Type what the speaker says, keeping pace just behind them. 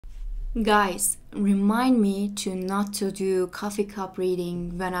Guys, remind me to not to do coffee cup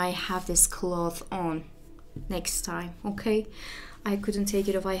reading when I have this cloth on next time, okay? I couldn't take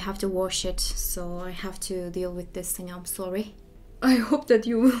it off. I have to wash it, so I have to deal with this thing. I'm sorry. I hope that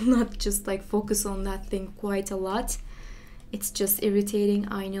you will not just like focus on that thing quite a lot. It's just irritating.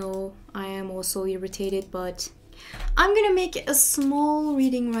 I know I am also irritated, but I'm gonna make a small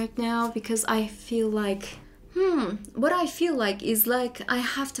reading right now because I feel like what I feel like is like I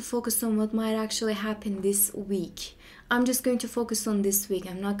have to focus on what might actually happen this week. I'm just going to focus on this week.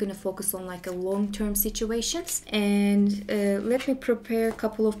 I'm not going to focus on like a long-term situations. And let me prepare a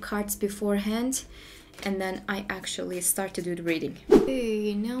couple of cards beforehand, and then I actually start to do the reading.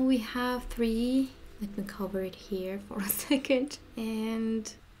 Okay, now we have 3. Let me cover it here for a second.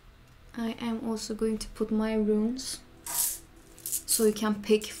 And I am also going to put my runes, so you can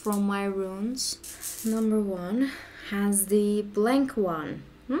pick from my runes. Number 1 has the blank one.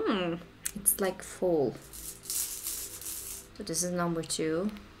 It's like full. So this is number 2.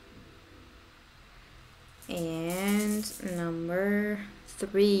 And number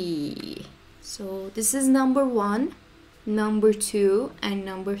 3. So this is number 1, number 2, and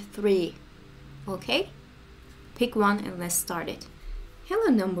number 3. Okay? Pick one and let's start it. Hello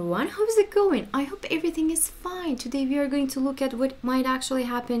number 1, how's it going? I hope everything is fine. Today we are going to look at what might actually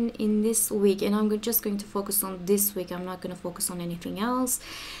happen in this week, and I'm just going to focus on this week. I'm not going to focus on anything else,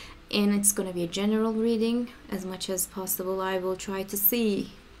 and it's going to be a general reading as much as possible. I will try to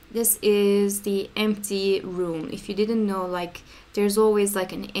see. This is the empty rune. If you didn't know, like there's always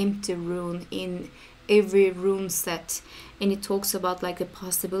like an empty rune in every rune set, and it talks about like the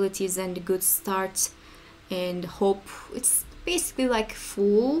possibilities and the good start and hope. It's basically like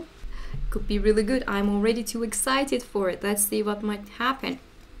full. Could be really good. I'm already too excited for it. Let's see what might happen.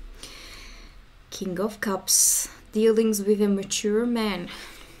 King of Cups, dealings with a mature man.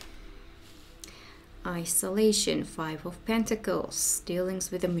 Isolation, 5 of Pentacles, dealings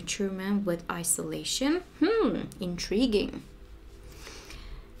with a mature man with isolation. Intriguing.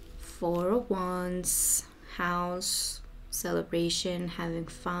 4 of Wands, house, celebration, having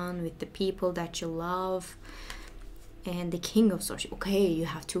fun with the people that you love. And the King of Swords. Okay, you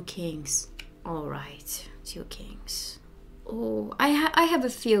have 2 kings. All right, 2 kings. Oh, I have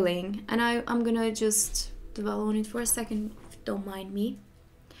a feeling, and I'm gonna just dwell on it for a second, if you don't mind me,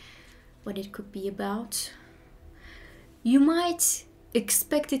 what it could be about. You might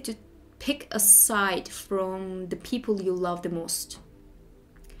expect it to pick a side from the people you love the most.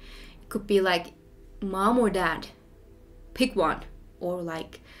 It could be like mom or dad. Pick one. Or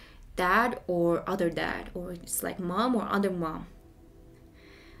like dad or other dad, or it's like mom or other mom.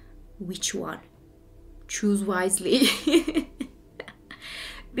 Which one? Choose wisely.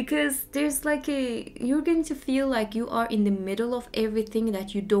 Because there's like you're going to feel like you are in the middle of everything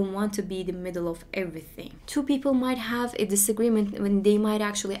that you don't want to be the middle of everything. 2 people might have a disagreement when they might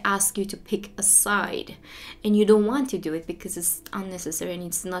actually ask you to pick a side, and you don't want to do it because it's unnecessary and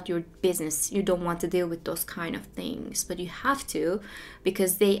it's not your business. You don't want to deal with those kind of things, but you have to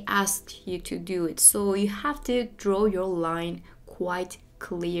because they asked you to do it. So you have to draw your line quite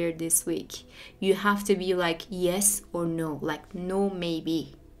clear this week. You have to be like yes or no, like no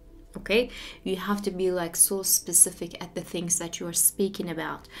maybe. Okay, you have to be like so specific at the things that you are speaking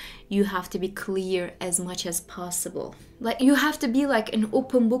about. You have to be clear as much as possible. Like you have to be like an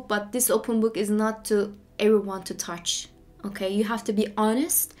open book, but this open book is not to everyone to touch. Okay, you have to be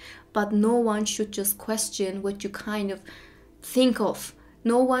honest, but no one should just question what you kind of think of.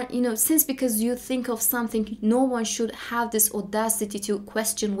 No one, since because you think of something, no one should have this audacity to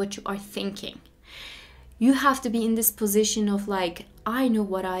question what you are thinking. You have to be in this position of like, I know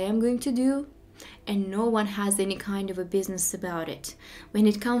what I am going to do, and no one has any kind of a business about it. When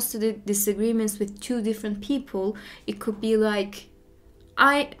it comes to the disagreements with 2 different people, it could be like,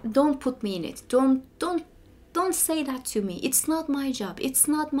 don't put me in it. Don't say that to me. It's not my job. It's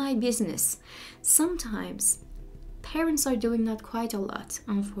not my business. Sometimes parents are doing that quite a lot,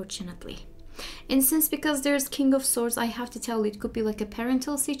 unfortunately. And since because there's King of Swords, I have to tell you, it could be like a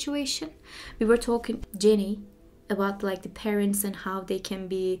parental situation. We were talking, Jenny, about like the parents and how they can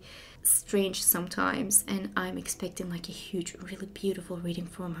be strange sometimes, and I'm expecting like a huge, really beautiful reading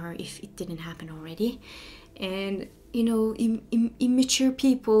from her if it didn't happen already. And immature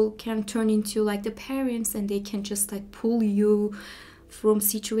people can turn into like the parents, and they can just like pull you from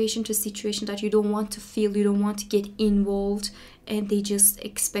situation to situation that you don't want to feel, you don't want to get involved, and they just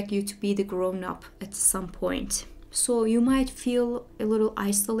expect you to be the grown-up at some point. So you might feel a little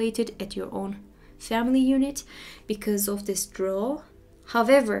isolated at your own family unit because of this draw.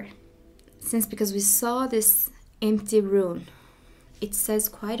 However, since because we saw this empty rune, it says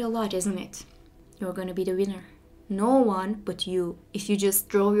quite a lot, isn't it? You're gonna be the winner. No one but you. If you just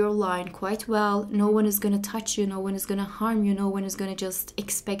draw your line quite well, no one is gonna touch you, no one is gonna harm you, no one is gonna just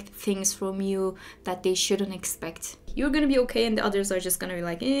expect things from you that they shouldn't expect. You're gonna be okay, and the others are just gonna be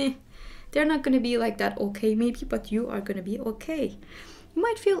like, they're not gonna be like that okay maybe, but you are gonna be okay. You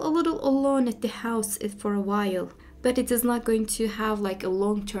might feel a little alone at the house for a while, but it is not going to have like a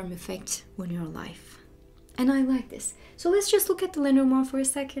long-term effect on your life. And I like this. So let's just look at the Lenormand for a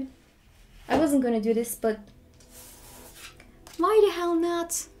second. I wasn't gonna do this, but why the hell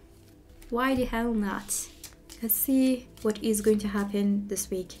not? Why the hell not? Let's see what is going to happen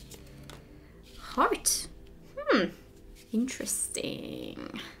this week. Heart.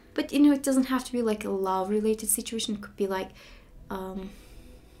 Interesting. But you know, it doesn't have to be like a love-related situation. It could be like,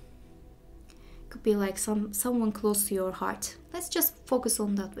 someone close to your heart. Let's just focus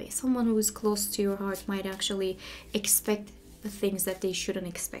on that way. Someone who is close to your heart might actually expect the things that they shouldn't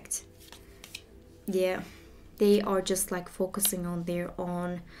expect. Yeah. They are just like focusing on their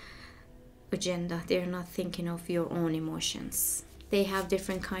own agenda. They're not thinking of your own emotions. They have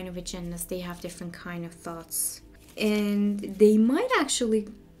different kind of agendas. They have different kind of thoughts. And they might actually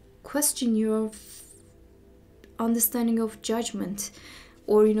question your understanding of judgment.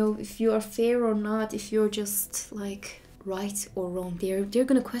 Or, you know, if you are fair or not, if you're just like right or wrong. They're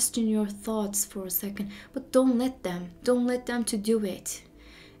gonna question your thoughts for a second. But don't let them. Don't let them to do it.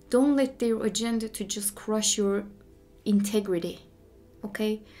 Don't let their agenda to just crush your integrity,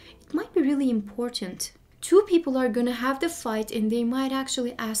 okay? It might be really important. Two people are gonna have the fight, and they might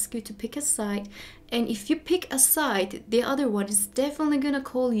actually ask you to pick a side. And if you pick a side, the other one is definitely gonna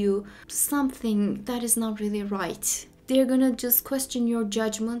call you something that is not really right. They're gonna just question your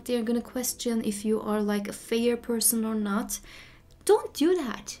judgment. They're gonna question if you are like a fair person or not. Don't do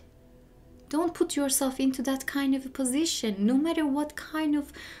that. Don't put yourself into that kind of a position. No matter what kind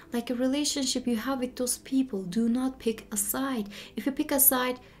of like a relationship you have with those people, do not pick a side. If you pick a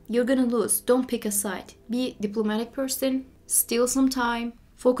side, you're gonna lose. Don't pick a side. Be a diplomatic person, steal some time,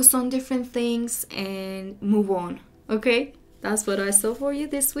 focus on different things, and move on. Okay? That's what I saw for you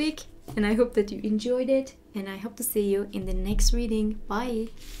this week, and I hope that you enjoyed it, and I hope to see you in the next reading. Bye!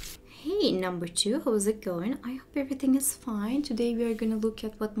 Hey, number 2, how's it going? I hope everything is fine. Today we are going to look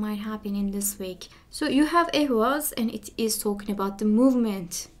at what might happen in this week. So you have Ehwaz, and it is talking about the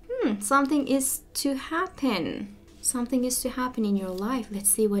movement. Something is to happen. Something is to happen in your life.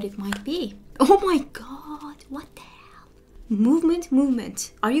 Let's see what it might be. Oh my god, what the hell?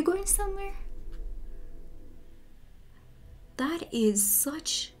 Movement. Are you going somewhere? That is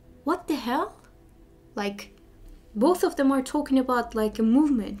such... What the hell? Like... Both of them are talking about like a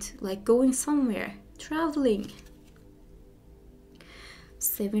movement, like going somewhere, traveling.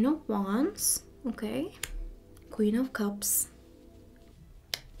 7 of Wands, okay. Queen of Cups.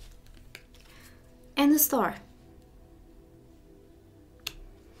 And the Star.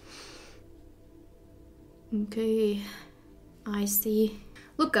 Okay, I see.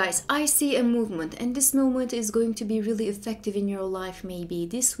 Look guys, I see a movement, and this movement is going to be really effective in your life maybe.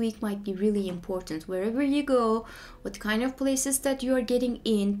 This week might be really important. Wherever you go, what kind of places that you are getting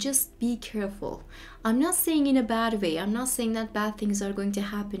in, just be careful. I'm not saying in a bad way. I'm not saying that bad things are going to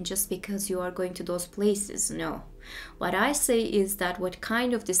happen just because you are going to those places. No. What I say is that what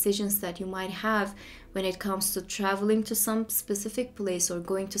kind of decisions that you might have when it comes to traveling to some specific place or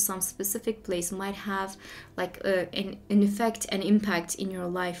going to some specific place might have like an effect, an impact in your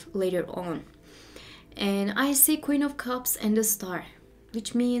life later on. And I see Queen of Cups and the Star,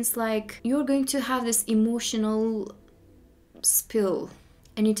 which means like you're going to have this emotional spill,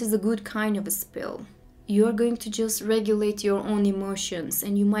 and it is a good kind of a spill. You're going to just regulate your own emotions,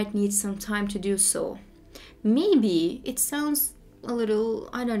 and you might need some time to do so. Maybe it sounds a little,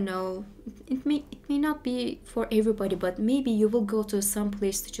 I don't know, it may not be for everybody, but maybe you will go to some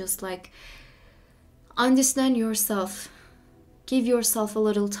place to just like understand yourself, give yourself a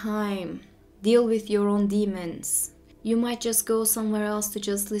little time, deal with your own demons. You might just go somewhere else to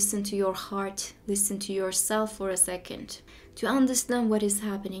just listen to your heart, listen to yourself for a second, to understand what is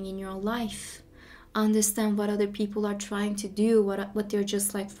happening in your life, understand what other people are trying to do, what they're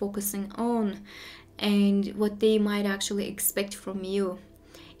just like focusing on, and what they might actually expect from you.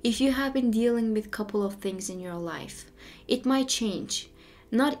 If you have been dealing with a couple of things in your life, it might change.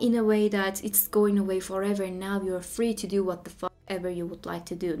 Not in a way that it's going away forever and now you're free to do what the fuck ever you would like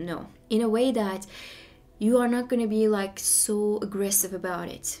to do. No. In a way that you are not going to be like so aggressive about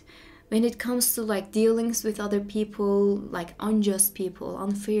it. When it comes to like dealings with other people, like unjust people,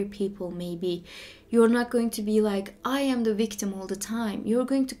 unfair people maybe, You're not going to be like, I am the victim all the time. You're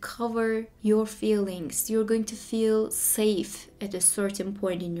going to cover your feelings. You're going to feel safe at a certain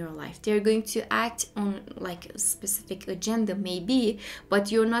point in your life. They're going to act on like a specific agenda maybe,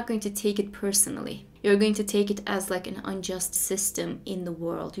 but you're not going to take it personally. You're going to take it as like an unjust system in the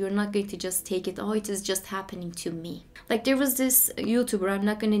world. You're not going to just take it, oh, it is just happening to me. Like there was this YouTuber, I'm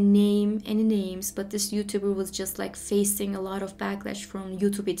not going to name any names, but this YouTuber was just like facing a lot of backlash from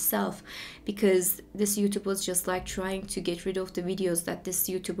YouTube itself, because this YouTuber was just like trying to get rid of the videos that this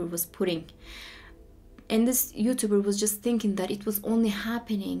YouTuber was putting. And this YouTuber was just thinking that it was only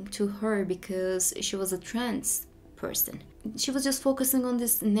happening to her because she was a trans person. She was just focusing on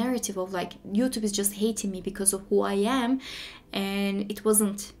this narrative of like, YouTube is just hating me because of who I am, and it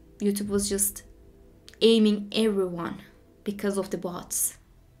wasn't. YouTube was just aiming everyone because of the bots.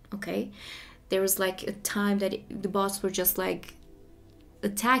 Okay, there was like a time that the bots were just like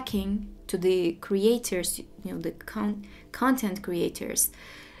attacking to the creators, you know, the content creators,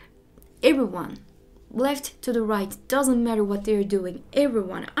 everyone, left to the right, doesn't matter what they're doing,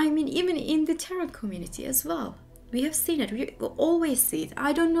 everyone. I mean, even in the tarot community as well. We have seen it. We always see it.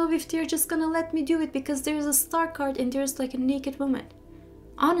 I don't know if they're just gonna let me do it because there's a star card and there's like a naked woman.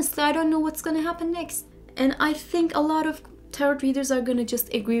 Honestly, I don't know what's gonna happen next. And I think a lot of tarot readers are gonna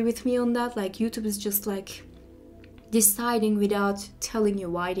just agree with me on that. Like YouTube is just like deciding without telling you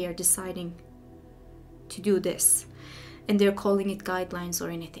why they are deciding to do this. And they're calling it guidelines or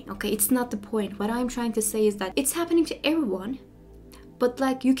anything. Okay, it's not the point. What I'm trying to say is that it's happening to everyone. But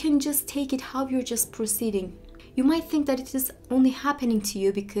like you can just take it how you're just proceeding. You might think that it is only happening to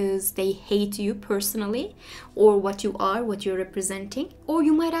you because they hate you personally, or what you are, what you're representing. Or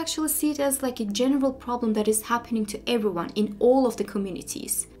you might actually see it as like a general problem that is happening to everyone in all of the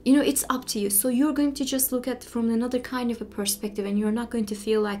communities. You know, it's up to you. So you're going to just look at it from another kind of a perspective, and you're not going to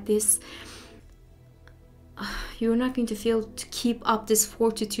feel like this. You're not going to feel to keep up this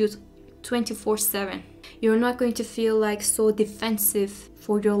fortitude 24/7. You're not going to feel like so defensive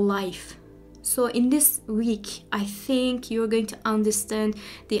for your life. So in this week, I think you're going to understand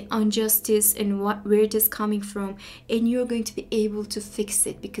the injustice and where it is coming from, and you're going to be able to fix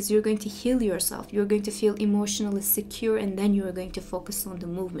it because you're going to heal yourself. You're going to feel emotionally secure, and then you're going to focus on the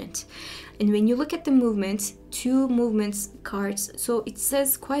movement. And when you look at the movement, 2 movements cards, so it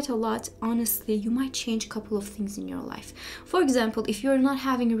says quite a lot. Honestly, you might change a couple of things in your life. For example, if you're not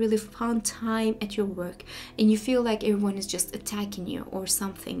having a really fun time at your work and you feel like everyone is just attacking you or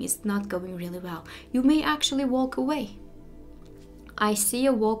something is not going really well, you may actually walk away. I see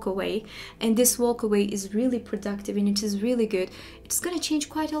a walk away, and this walk away is really productive and it is really good. It's going to change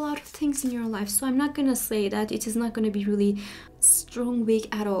quite a lot of things in your life. So I'm not going to say that it is not going to be really strong week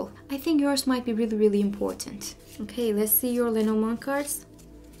at all. I think yours might be really, really important. Okay, let's see your Lenormand cards.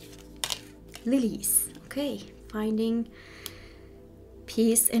 Lilies. Okay, finding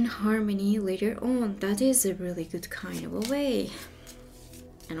peace and harmony later on. That is a really good kind of a way.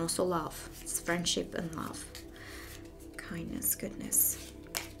 And also love. It's friendship and love. Kindness, goodness.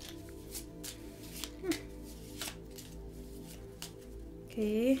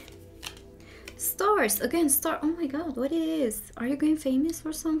 Okay. Stars. Again, star. Oh my god, what it is? Are you going famous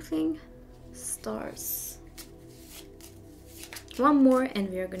or something? Stars. One more and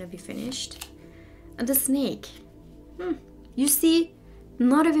we are gonna be finished. And the snake. You see,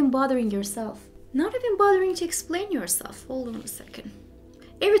 not even bothering yourself. Not even bothering to explain yourself. Hold on a second.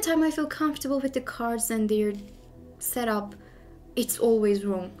 Every time I feel comfortable with the cards and their setup, it's always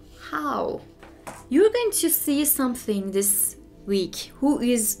wrong. How? You're going to see something this week. Who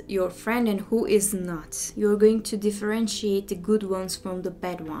is your friend and who is not. You're going to differentiate the good ones from the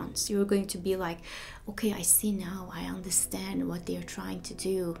bad ones. You're going to be like, okay, I see now. I understand what they're trying to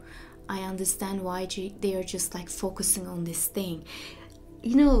do. I understand why they are just like focusing on this thing.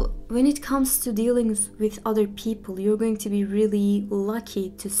 You know, when it comes to dealing with other people, you're going to be really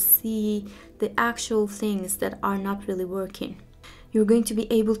lucky to see the actual things that are not really working. You're going to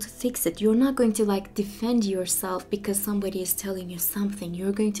be able to fix it. You're not going to like defend yourself because somebody is telling you something.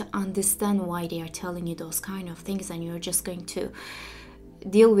 You're going to understand why they are telling you those kind of things, and you're just going to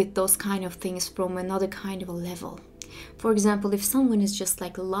deal with those kind of things from another kind of a level. For example, if someone is just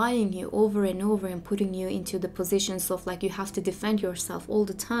like lying you over and over and putting you into the positions of like you have to defend yourself all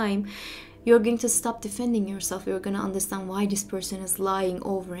the time, you're going to stop defending yourself. You're going to understand why this person is lying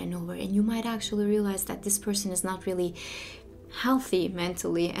over and over, and you might actually realize that this person is not really healthy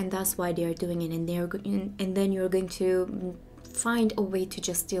mentally, and that's why they are doing it. And then you're going to find a way to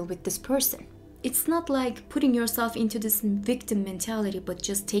just deal with this person. It's not like putting yourself into this victim mentality, but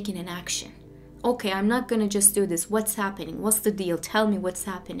just taking an action. Okay, I'm not gonna just do this. What's happening? What's the deal? Tell me what's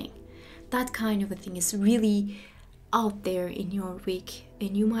happening. That kind of a thing is really out there in your week,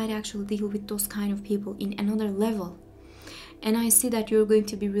 and you might actually deal with those kind of people in another level. And I see that you're going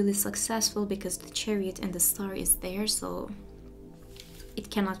to be really successful because the Chariot and the Star is there, so it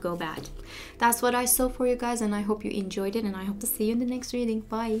cannot go bad. That's what I saw for you guys, and I hope you enjoyed it, and I hope to see you in the next reading.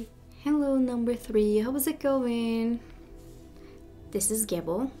 Bye. Hello, number 3. How's it going? This is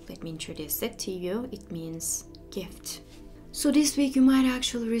Gebo. Let me introduce it to you. It means gift. So this week you might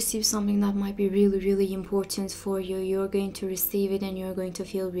actually receive something that might be really important for you. You're going to receive it and you're going to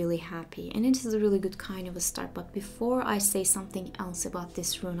feel really happy. And it is a really good kind of a start. But before I say something else about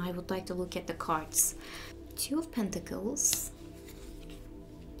this rune, I would like to look at the cards. 2 of Pentacles.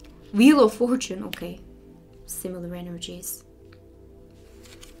 Wheel of Fortune. Okay. Similar energies.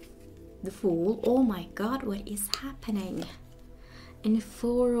 The Fool. Oh my god, what is happening? And the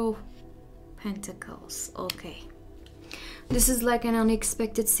 4 of Pentacles. Okay. This is like an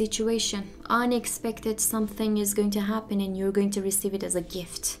unexpected situation. Unexpected something is going to happen and you're going to receive it as a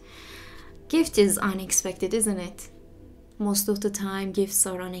gift. Gift is unexpected, isn't it? Most of the time, gifts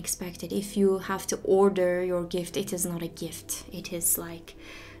are unexpected. If you have to order your gift, it is not a gift. It is like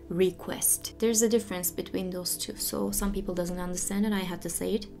request. There's a difference between those two, so some people doesn't understand and I had to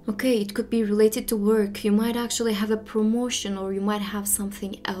say it. Okay, it could be related to work. You might actually have a promotion, or you might have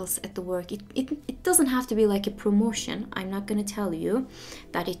something else at the work. It doesn't have to be like a promotion. I'm not gonna tell you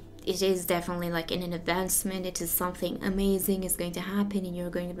that it is definitely like in an advancement. It is something amazing is going to happen and you're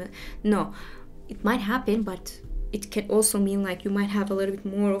going to be... No, it might happen, but it can also mean like you might have a little bit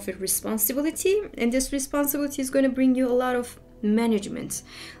more of a responsibility, and this responsibility is going to bring you a lot of management.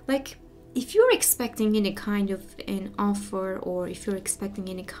 Like if you're expecting any kind of an offer, or if you're expecting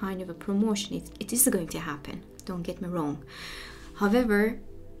any kind of a promotion, it is going to happen, don't get me wrong. However,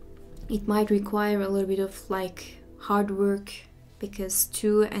 it might require a little bit of like hard work, because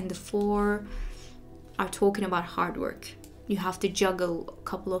 2 and the 4 are talking about hard work. You have to juggle a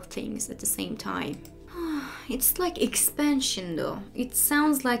couple of things at the same time. It's like expansion though. It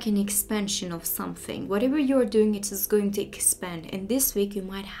sounds like an expansion of something. Whatever you're doing, it is going to expand. And this week you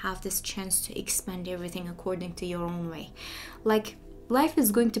might have this chance to expand everything according to your own way. Like life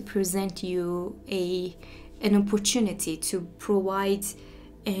is going to present you an opportunity to provide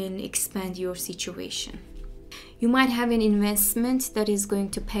and expand your situation. You might have an investment that is going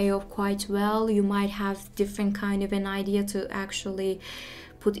to pay off quite well. You might have different kind of an idea to actually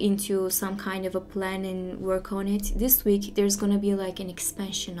put into some kind of a plan and work on it. This week there's gonna be like an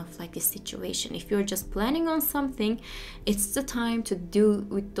expansion of like this situation. If you're just planning on something, it's the time to deal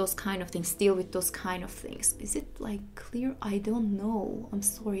with those kind of things. Is it like clear? I don't know. I'm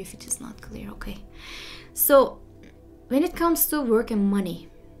sorry if it is not clear. Okay, so when it comes to work and money,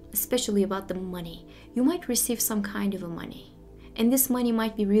 especially about the money, you might receive some kind of a money, and this money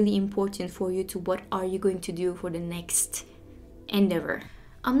might be really important for you to what are you going to do for the next endeavor.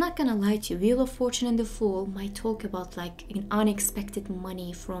 I'm not gonna lie to you, Wheel of Fortune and the Fool might talk about like an unexpected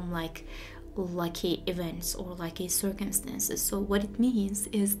money from like lucky events or lucky circumstances. So what it means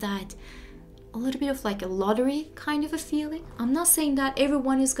is that a little bit of like a lottery kind of a feeling. I'm not saying that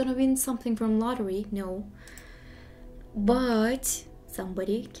everyone is gonna win something from lottery, no, but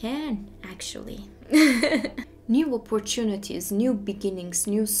somebody can actually. New opportunities, new beginnings,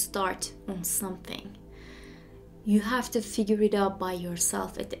 new start on something. You have to figure it out by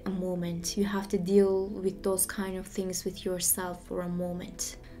yourself at a moment. You have to deal with those kind of things with yourself for a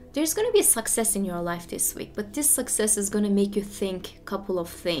moment. There's going to be success in your life this week, but this success is going to make you think a couple of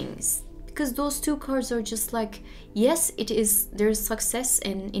things. Because those 2 cards are just like, yes, there's success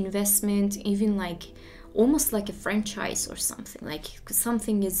and investment, even like almost like a franchise or something. Like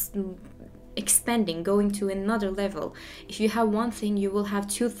something is expanding, going to another level. If you have one thing, you will have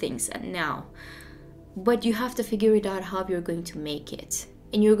 2 things now. But you have to figure it out how you're going to make it.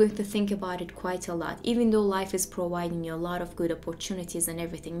 And you're going to think about it quite a lot. Even though life is providing you a lot of good opportunities and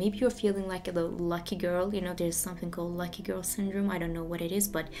everything. Maybe you're feeling like a lucky girl. You know, there's something called lucky girl syndrome. I don't know what it is,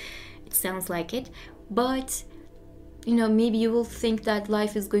 but it sounds like it. But, you know, maybe you will think that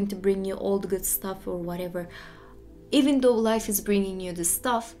life is going to bring you all the good stuff or whatever. Even though life is bringing you the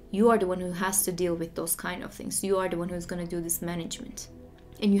stuff, you are the one who has to deal with those kind of things. You are the one who's going to do this management.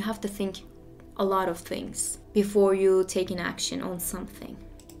 And you have to think a lot of things before you take an action on something.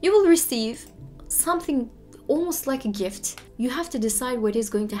 You will receive something almost like a gift. You have to decide what is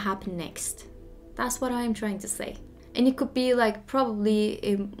going to happen next. That's what I'm trying to say. And it could be like probably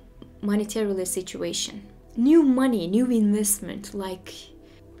a monetarily situation. New money, new investment, like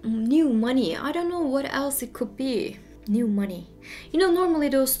new money. I don't know what else it could be. New money. You know, normally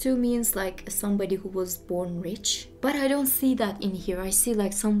those two means like somebody who was born rich. But I don't see that in here. I see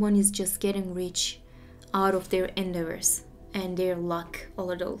like someone is just getting rich out of their endeavors and their luck a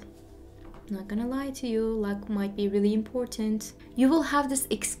little. Not gonna lie to you, luck might be really important. You will have this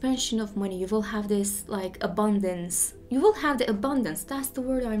expansion of money. You will have this like abundance. You will have the abundance. That's the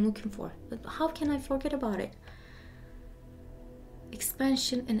word I'm looking for. But how can I forget about it?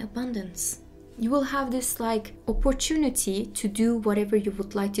 Expansion and abundance. You will have this like opportunity to do whatever you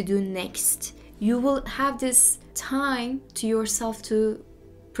would like to do next. You will have this time to yourself to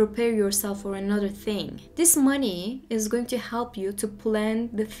prepare yourself for another thing. This money is going to help you to plan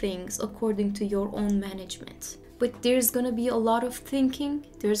the things according to your own management. But there's going to be a lot of thinking.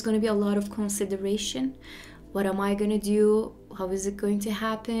 There's going to be a lot of consideration. What am I going to do? How is it going to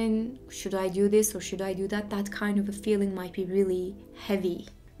happen? Should I do this or should I do that? That kind of a feeling might be really heavy.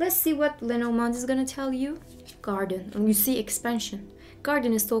 Let's see what Lenormand is going to tell you. Garden. And you see expansion.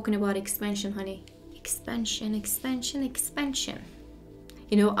 Garden is talking about expansion, honey. Expansion, expansion, expansion.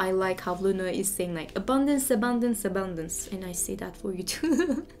 You know, I like how Luna is saying like abundance, abundance, abundance. And I say that for you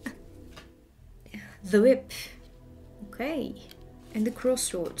too. The whip. Okay. And the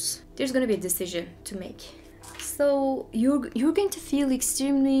crossroads. There's going to be a decision to make. So you're going to feel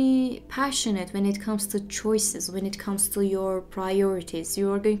extremely passionate when it comes to choices, when it comes to your priorities.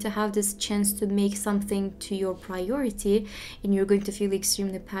 You're going to have this chance to make something to your priority and you're going to feel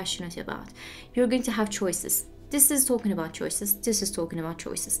extremely passionate about. You're going to have choices. This is talking about choices, this is talking about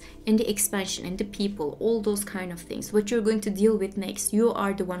choices, and the expansion and the people, all those kind of things. What you're going to deal with next, you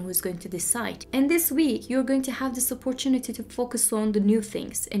are the one who's going to decide. And this week, you're going to have this opportunity to focus on the new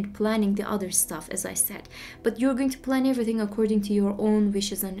things and planning the other stuff, as I said. But you're going to plan everything according to your own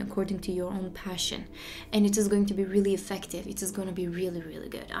wishes and according to your own passion. And it is going to be really effective. It is going to be really, really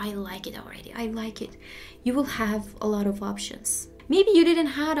good. I like it already. I like it. You will have a lot of options. Maybe you didn't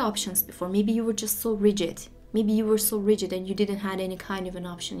have options before. Maybe you were just so rigid. Maybe you were so rigid and you didn't have any kind of an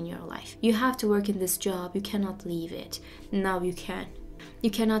option in your life. You have to work in this job. You cannot leave it. Now you can. You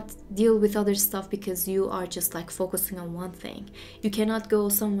cannot deal with other stuff because you are just like focusing on one thing. You cannot go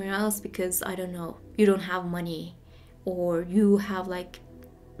somewhere else because, I don't know, you don't have money or you have like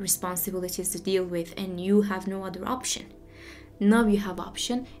responsibilities to deal with and you have no other option. Now you have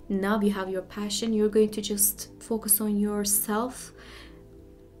option. Now you have your passion. You're going to just focus on yourself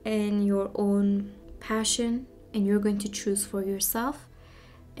and your own passion, and you're going to choose for yourself.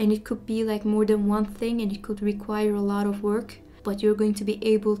 And it could be like more than one thing and it could require a lot of work, but you're going to be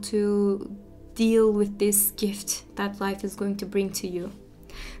able to deal with this gift that life is going to bring to you.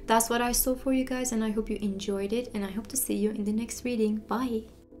 That's what I saw for you guys, and I hope you enjoyed it, and I hope to see you in the next reading. Bye.